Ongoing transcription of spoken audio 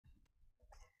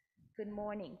Good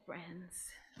morning, friends.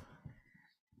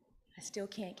 I still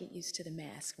can't get used to the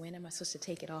mask. When am I supposed to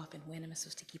take it off and when am I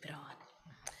supposed to keep it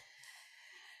on?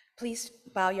 Please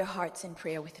bow your hearts in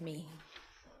prayer with me.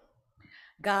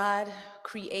 God,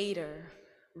 creator,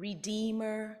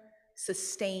 redeemer,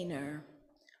 sustainer,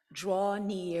 draw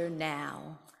near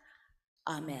now.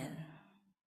 Amen.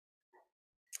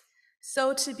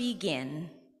 So to begin,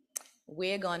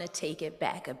 we're going to take it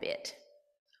back a bit,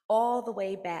 all the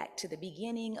way back to the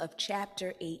beginning of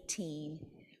chapter 18,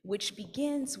 which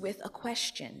begins with a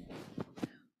question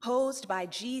posed by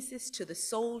Jesus to the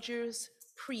soldiers,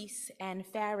 priests, and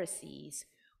Pharisees,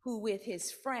 who with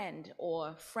his friend,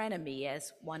 or frenemy,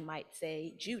 as one might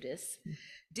say, Judas,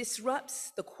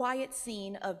 disrupts the quiet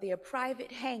scene of their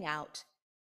private hangout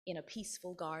in a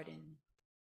peaceful garden.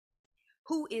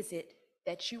 Who is it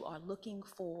that you are looking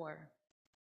for?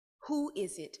 Who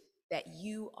is it that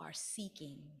you are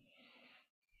seeking?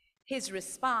 His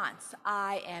response,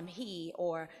 I am he,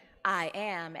 or I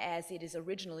am, as it is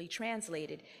originally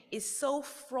translated, is so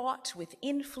fraught with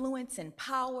influence and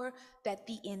power that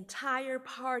the entire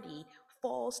party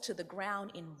falls to the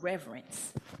ground in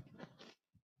reverence.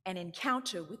 An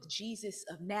encounter with Jesus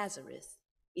of Nazareth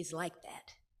is like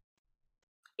that.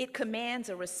 It commands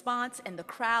a response, and the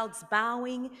crowd's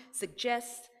bowing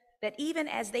suggests that even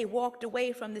as they walked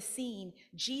away from the scene,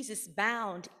 Jesus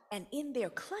bound, and in their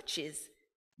clutches,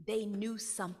 they knew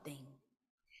something.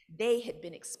 They had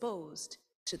been exposed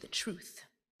to the truth.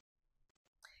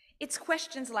 It's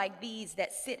questions like these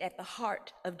that sit at the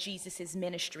heart of Jesus'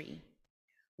 ministry.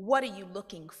 What are you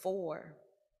looking for?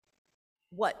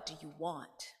 What do you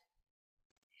want?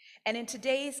 And in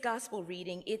today's gospel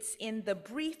reading, it's in the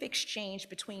brief exchange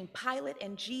between Pilate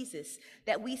and Jesus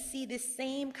that we see this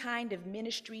same kind of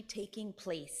ministry taking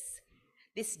place.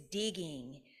 This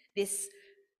digging, this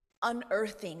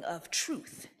unearthing of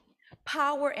truth.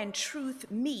 Power and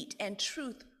truth meet, and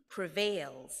truth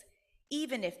prevails,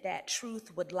 even if that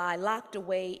truth would lie locked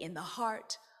away in the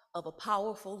heart of a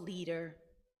powerful leader,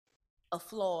 a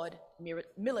flawed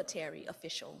military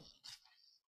official.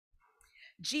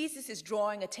 Jesus is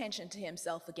drawing attention to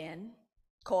himself again,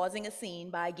 causing a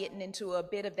scene by getting into a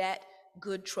bit of that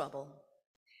good trouble.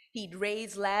 He'd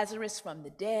raised Lazarus from the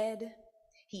dead,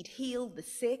 he'd healed the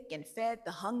sick and fed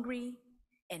the hungry,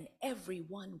 and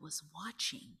everyone was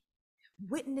watching,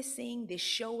 witnessing this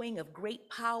showing of great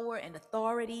power and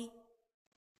authority.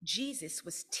 Jesus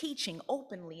was teaching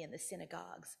openly in the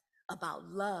synagogues about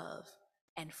love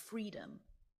and freedom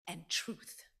and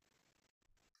truth.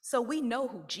 So we know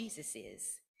who Jesus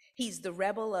is. He's the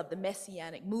rebel of the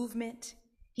messianic movement.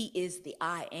 He is the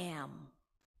I am.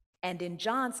 And in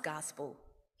John's gospel,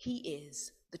 he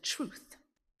is the truth.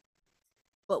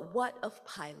 But what of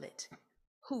Pilate?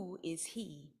 Who is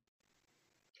he?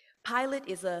 Pilate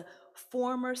is a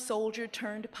former soldier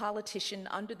turned politician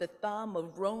under the thumb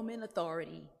of Roman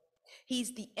authority.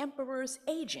 He's the emperor's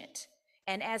agent,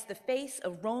 and as the face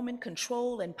of Roman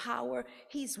control and power,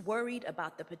 he's worried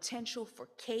about the potential for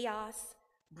chaos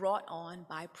brought on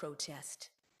by protest.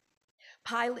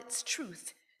 Pilate's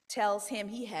truth tells him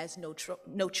he has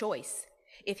no choice.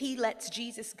 If he lets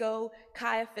Jesus go,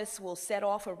 Caiaphas will set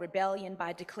off a rebellion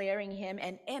by declaring him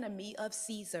an enemy of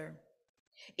Caesar.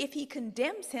 If he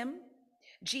condemns him,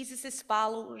 Jesus'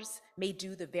 followers may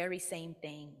do the very same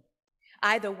thing.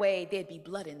 Either way, there'd be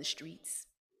blood in the streets.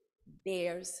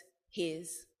 Theirs,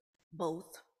 his,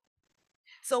 both.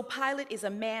 So Pilate is a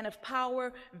man of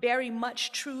power, very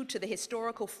much true to the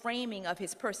historical framing of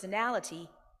his personality,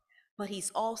 but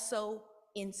he's also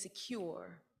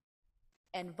insecure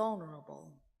and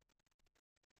vulnerable.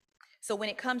 So when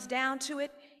it comes down to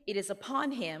it, it is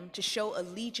upon him to show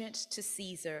allegiance to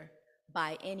Caesar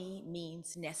by any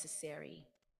means necessary.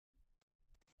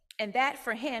 And that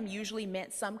for him usually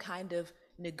meant some kind of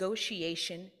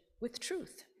negotiation with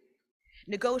truth.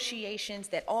 Negotiations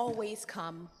that always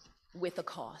come with a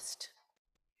cost.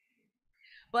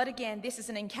 But again, this is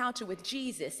an encounter with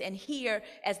Jesus, and here,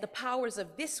 as the powers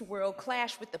of this world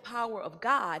clash with the power of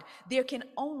God, there can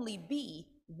only be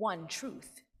one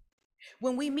truth.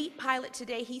 When we meet Pilate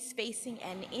today, he's facing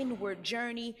an inward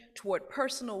journey toward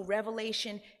personal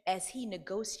revelation as he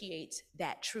negotiates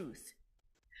that truth.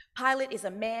 Pilate is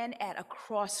a man at a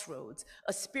crossroads,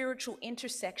 a spiritual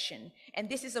intersection, and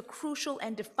this is a crucial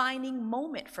and defining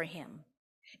moment for him.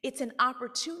 It's an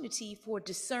opportunity for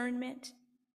discernment,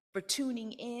 for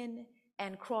tuning in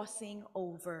and crossing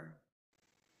over.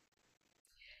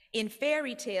 In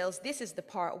fairy tales, this is the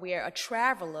part where a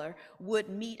traveler would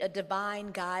meet a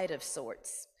divine guide of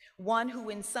sorts, one who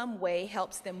in some way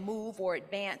helps them move or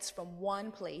advance from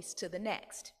one place to the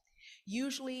next.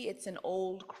 Usually it's an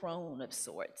old crone of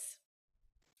sorts.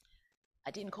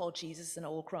 I didn't call Jesus an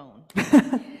old crone.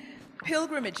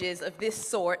 Pilgrimages of this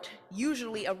sort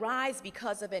usually arise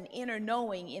because of an inner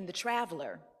knowing in the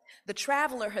traveler. The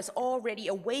traveler has already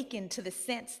awakened to the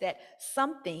sense that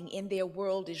something in their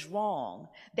world is wrong,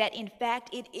 that in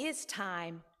fact it is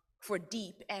time for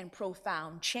deep and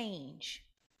profound change.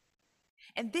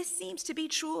 And this seems to be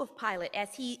true of Pilate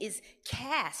as he is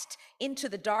cast into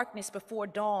the darkness before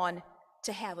dawn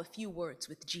to have a few words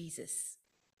with Jesus.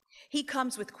 He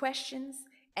comes with questions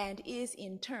and is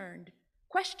in turn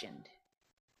questioned.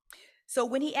 So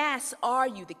when he asks, "Are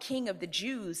you the king of the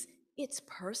Jews?" it's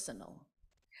personal.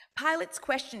 Pilate's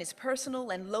question is personal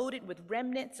and loaded with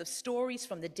remnants of stories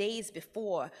from the days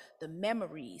before, the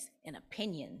memories and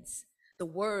opinions, the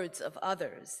words of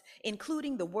others,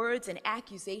 including the words and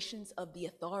accusations of the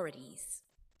authorities.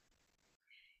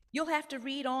 You'll have to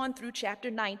read on through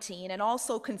chapter 19 and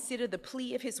also consider the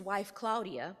plea of his wife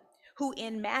Claudia, who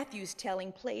in Matthew's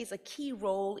telling plays a key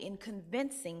role in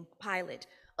convincing Pilate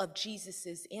of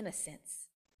Jesus' innocence,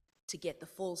 to get the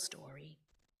full story.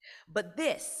 But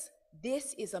this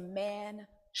is a man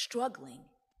struggling.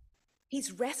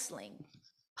 He's wrestling.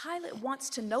 Pilate wants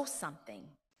to know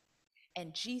something,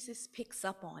 and Jesus picks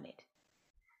up on it.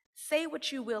 Say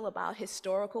what you will about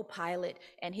historical Pilate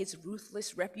and his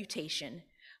ruthless reputation,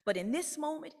 but in this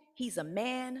moment, he's a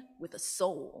man with a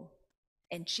soul,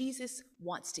 and Jesus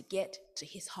wants to get to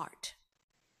his heart.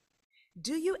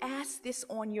 Do you ask this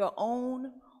on your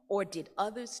own, or did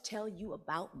others tell you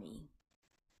about me?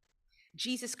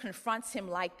 Jesus confronts him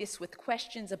like this with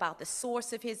questions about the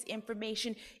source of his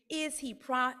information. Is he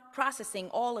processing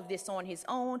all of this on his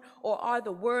own, or are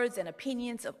the words and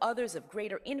opinions of others of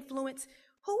greater influence?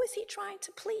 Who is he trying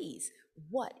to please?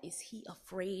 What is he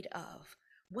afraid of?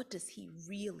 What does he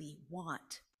really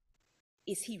want?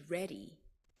 Is he ready?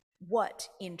 What,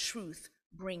 in truth,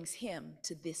 brings him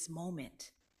to this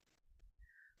moment?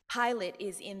 Pilate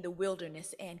is in the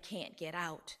wilderness and can't get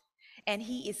out, and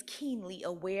he is keenly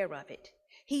aware of it.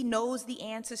 He knows the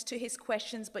answers to his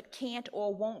questions, but can't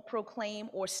or won't proclaim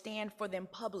or stand for them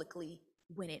publicly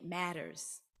when it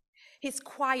matters. His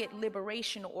quiet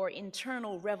liberation or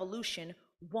internal revolution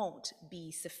won't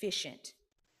be sufficient.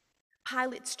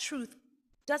 Pilate's truth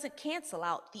doesn't cancel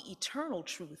out the eternal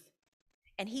truth,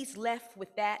 and he's left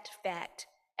with that fact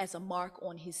as a mark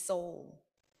on his soul.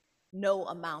 No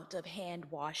amount of hand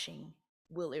washing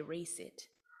will erase it.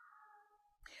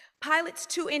 Pilate's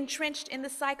too entrenched in the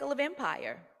cycle of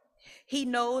empire. He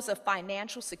knows of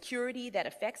financial security that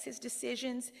affects his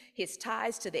decisions. His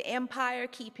ties to the empire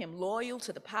keep him loyal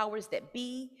to the powers that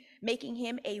be, making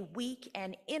him a weak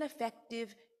and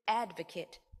ineffective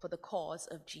advocate for the cause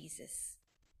of Jesus.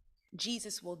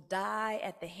 Jesus will die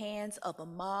at the hands of a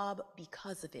mob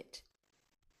because of it.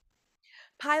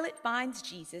 Pilate finds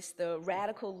Jesus, the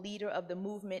radical leader of the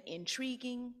movement,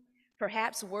 intriguing,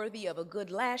 perhaps worthy of a good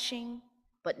lashing,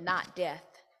 but not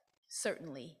death,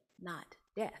 certainly not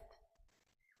death.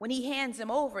 When he hands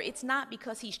him over, it's not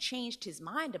because he's changed his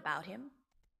mind about him.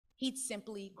 He'd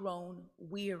simply grown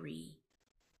weary.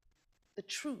 The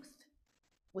truth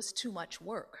was too much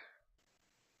work.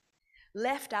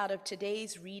 Left out of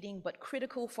today's reading, but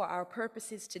critical for our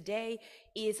purposes today,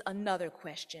 is another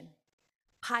question.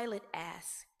 Pilate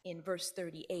asks in verse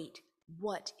 38,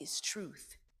 "What is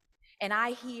truth?" And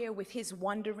I hear with his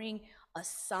wondering a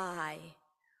sigh,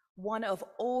 one of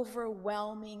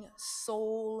overwhelming,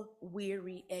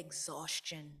 soul-weary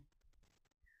exhaustion.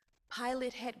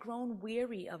 Pilate had grown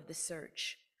weary of the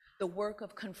search, the work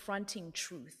of confronting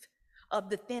truth, of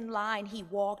the thin line he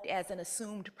walked as an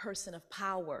assumed person of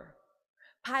power.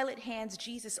 Pilate hands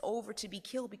Jesus over to be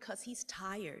killed because he's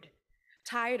tired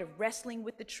of wrestling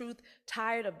with the truth,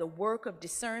 tired of the work of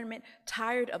discernment,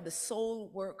 tired of the soul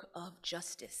work of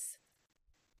justice.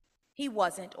 He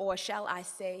wasn't, or shall I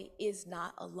say, is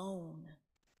not alone.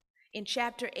 In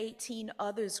chapter 18,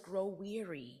 others grow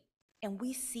weary, and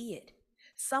we see it.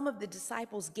 Some of the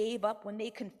disciples gave up when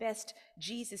they confessed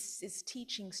Jesus'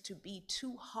 teachings to be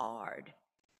too hard.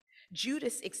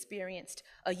 Judas experienced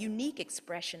a unique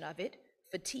expression of it,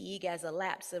 fatigue as a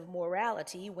lapse of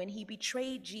morality, when he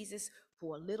betrayed Jesus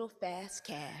for a little fast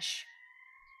cash.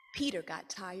 Peter got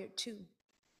tired too.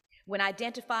 When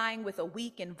identifying with a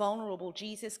weak and vulnerable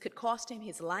Jesus could cost him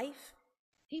his life,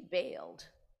 he bailed.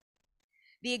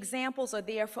 The examples are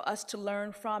there for us to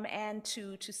learn from and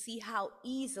to see how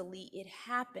easily it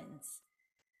happens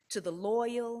to the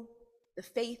loyal, the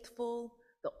faithful,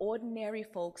 the ordinary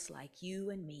folks like you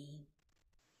and me.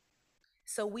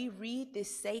 So we read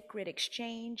this sacred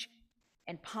exchange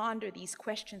and ponder these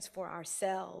questions for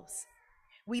ourselves.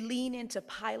 We lean into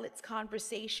Pilate's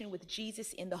conversation with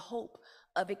Jesus in the hope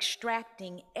of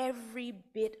extracting every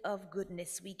bit of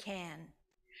goodness we can.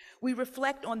 We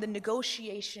reflect on the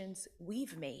negotiations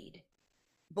we've made,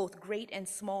 both great and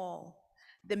small,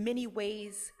 the many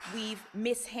ways we've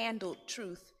mishandled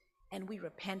truth, and we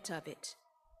repent of it.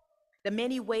 The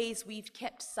many ways we've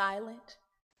kept silent,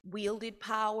 wielded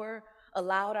power,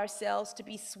 allowed ourselves to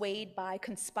be swayed by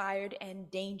conspired and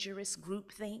dangerous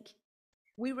groupthink.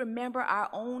 We remember our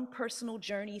own personal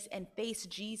journeys and face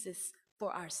Jesus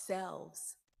for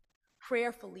ourselves,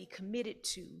 prayerfully committed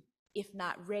to, if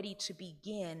not ready to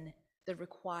begin, the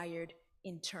required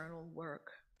internal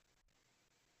work.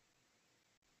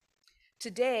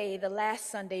 Today, the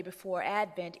last Sunday before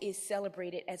Advent, is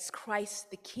celebrated as Christ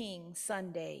the King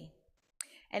Sunday.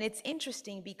 And it's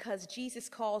interesting because Jesus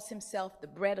calls himself the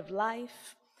bread of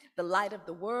life, the light of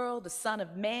the world, the Son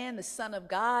of Man, the Son of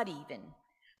God even,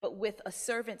 but with a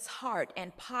servant's heart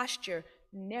and posture,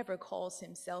 never calls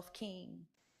himself king.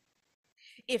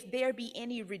 If there be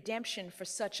any redemption for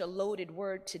such a loaded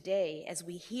word today, as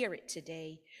we hear it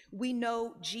today, we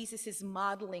know Jesus'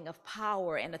 modeling of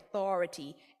power and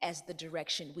authority as the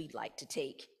direction we'd like to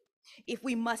take. If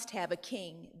we must have a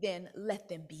king, then let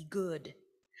them be good.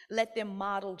 Let them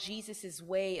model Jesus'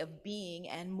 way of being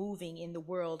and moving in the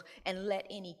world, and let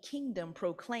any kingdom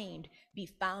proclaimed be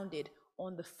founded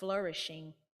on the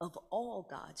flourishing of all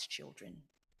God's children.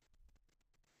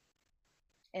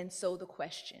 And so the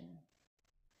question,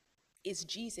 is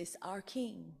Jesus our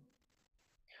King?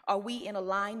 Are we in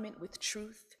alignment with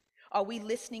truth? Are we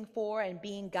listening for and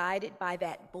being guided by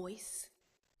that voice?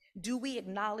 Do we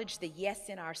acknowledge the yes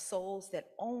in our souls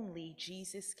that only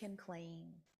Jesus can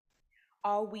claim?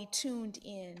 Are we tuned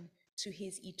in to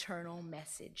his eternal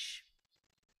message?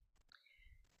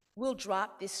 We'll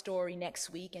drop this story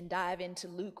next week and dive into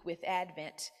Luke with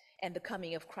Advent and the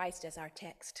coming of Christ as our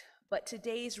text. But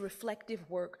today's reflective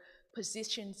work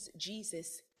positions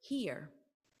Jesus here.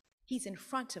 He's in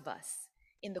front of us,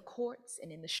 in the courts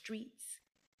and in the streets.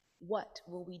 What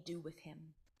will we do with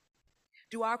him?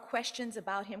 Do our questions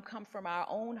about him come from our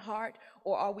own heart,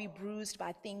 or are we bruised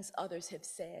by things others have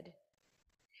said?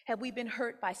 Have we been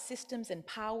hurt by systems and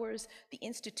powers, the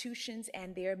institutions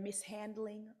and their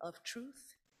mishandling of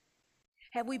truth?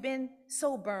 Have we been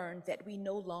so burned that we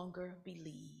no longer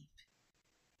believe?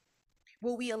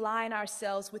 Will we align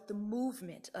ourselves with the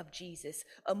movement of Jesus,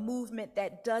 a movement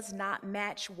that does not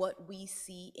match what we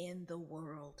see in the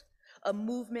world, a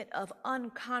movement of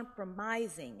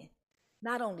uncompromising,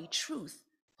 not only truth,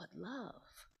 but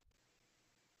love?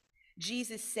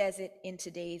 Jesus says it in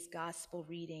today's gospel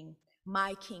reading,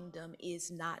 "My kingdom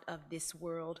is not of this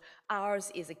world.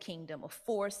 Ours is a kingdom of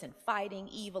force and fighting,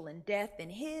 evil and death,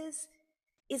 and his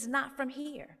is not from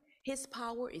here. His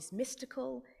power is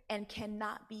mystical and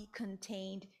cannot be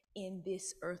contained in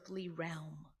this earthly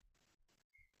realm."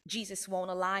 Jesus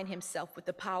won't align himself with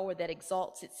the power that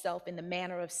exalts itself in the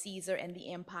manner of Caesar and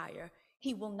the empire.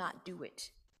 He will not do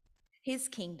it. His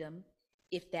kingdom,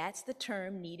 if that's the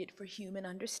term needed for human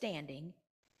understanding,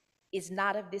 is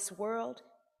not of this world.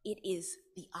 It is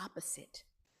the opposite.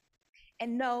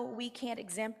 And no, we can't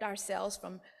exempt ourselves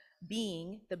from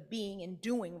being and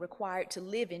doing required to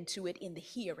live into it in the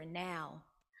here and now.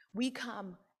 We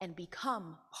come and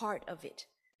become part of it,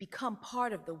 become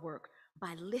part of the work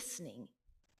by listening,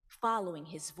 following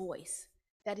his voice.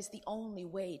 That is the only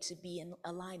way to be in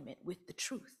alignment with the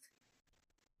truth.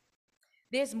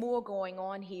 There's more going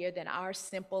on here than our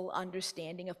simple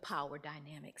understanding of power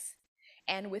dynamics.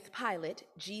 And with Pilate,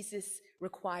 Jesus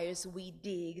requires we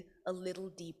dig a little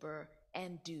deeper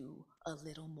and do a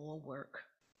little more work.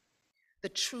 The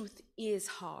truth is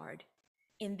hard.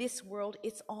 In this world,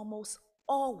 it's almost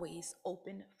always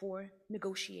open for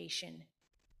negotiation.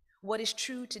 What is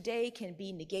true today can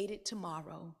be negated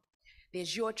tomorrow.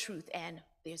 There's your truth and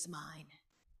there's mine.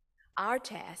 Our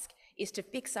task is to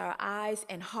fix our eyes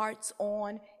and hearts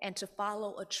on and to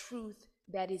follow a truth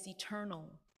that is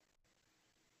eternal.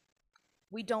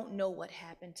 We don't know what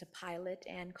happened to Pilate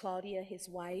and Claudia, his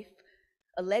wife.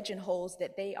 A legend holds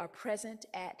that they are present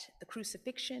at the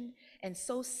crucifixion and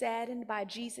so saddened by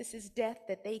Jesus' death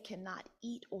that they cannot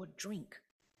eat or drink.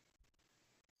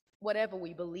 Whatever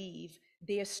we believe,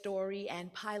 their story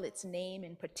and Pilate's name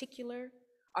in particular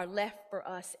are left for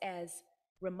us as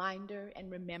reminder and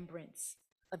remembrance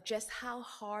of just how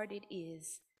hard it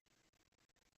is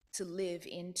to live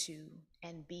into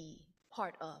and be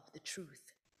part of the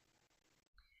truth.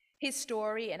 His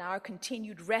story and our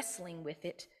continued wrestling with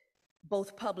it,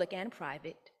 both public and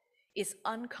private, is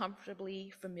uncomfortably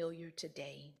familiar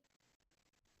today.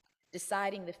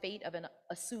 Deciding the fate of an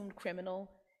assumed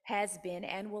criminal has been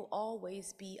and will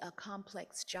always be a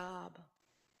complex job.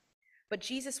 But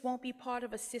Jesus won't be part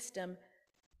of a system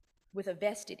with a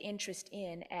vested interest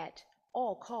in, at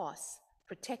all costs,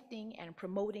 protecting and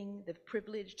promoting the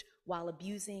privileged while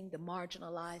abusing the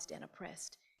marginalized and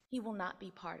oppressed. He will not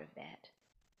be part of that.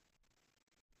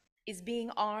 Is being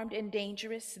armed and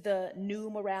dangerous the new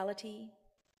morality?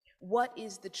 What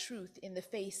is the truth in the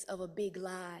face of a big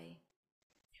lie?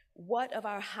 What of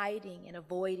our hiding and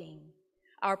avoiding,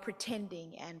 our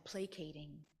pretending and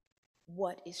placating?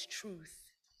 What is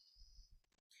truth?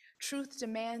 Truth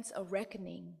demands a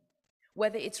reckoning,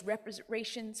 whether it's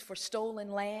reparations for stolen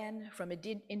land from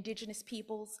indigenous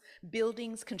peoples,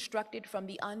 buildings constructed from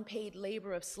the unpaid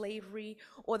labor of slavery,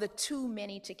 or the too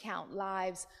many to count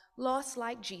lives lost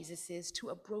like Jesus's to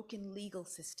a broken legal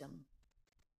system.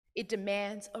 It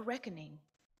demands a reckoning,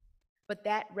 but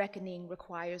that reckoning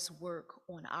requires work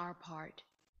on our part.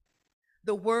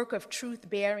 The work of truth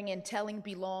bearing and telling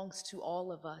belongs to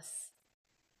all of us.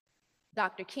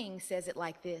 Dr. King says it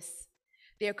like this: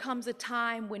 there comes a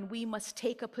time when we must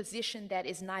take a position that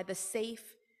is neither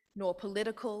safe, nor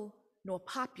political, nor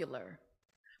popular,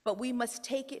 but we must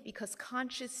take it because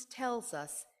conscience tells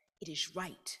us it is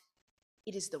right.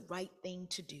 It is the right thing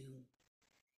to do,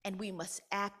 and we must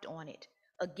act on it.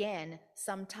 Again,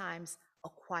 sometimes a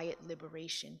quiet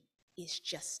liberation is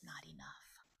just not enough.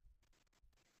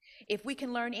 If we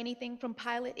can learn anything from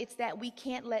Pilate, it's that we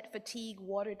can't let fatigue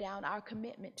water down our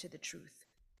commitment to the truth.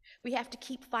 We have to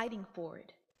keep fighting for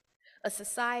it. A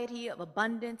society of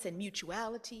abundance and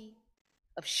mutuality,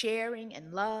 of sharing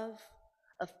and love,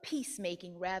 of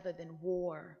peacemaking rather than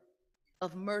war,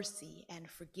 of mercy and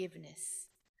forgiveness.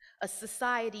 A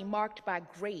society marked by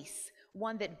grace,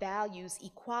 one that values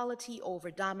equality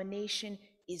over domination,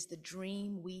 is the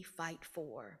dream we fight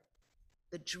for,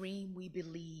 the dream we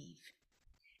believe,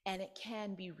 and it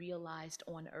can be realized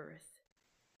on earth.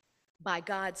 By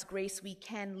God's grace, we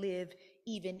can live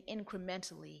even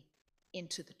incrementally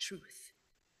into the truth.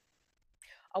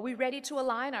 Are we ready to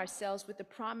align ourselves with the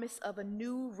promise of a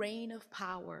new reign of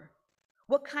power?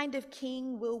 What kind of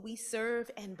king will we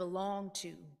serve and belong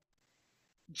to?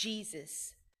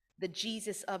 Jesus, the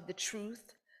Jesus of the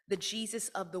truth, the Jesus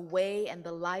of the way and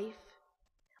the life.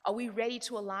 Are we ready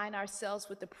to align ourselves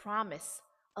with the promise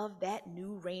of that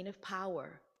new reign of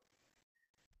power?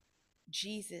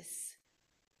 Jesus,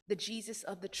 the Jesus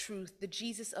of the truth, the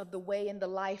Jesus of the way and the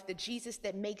life, the Jesus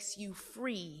that makes you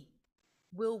free.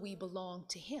 Will we belong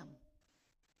to him?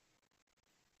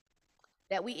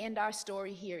 That we end our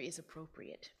story here is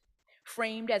appropriate.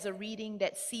 Framed as a reading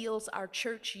that seals our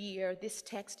church year, this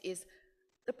text is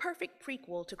the perfect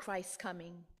prequel to Christ's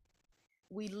coming.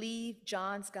 We leave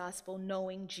John's gospel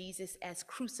knowing Jesus as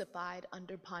crucified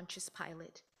under Pontius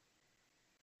Pilate,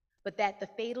 but that the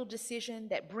fatal decision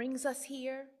that brings us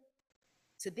here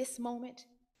to this moment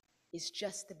is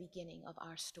just the beginning of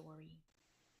our story.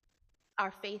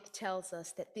 Our faith tells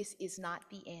us that this is not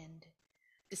the end.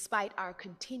 Despite our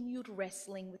continued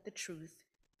wrestling with the truth,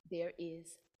 there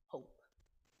is hope.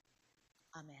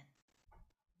 Amen.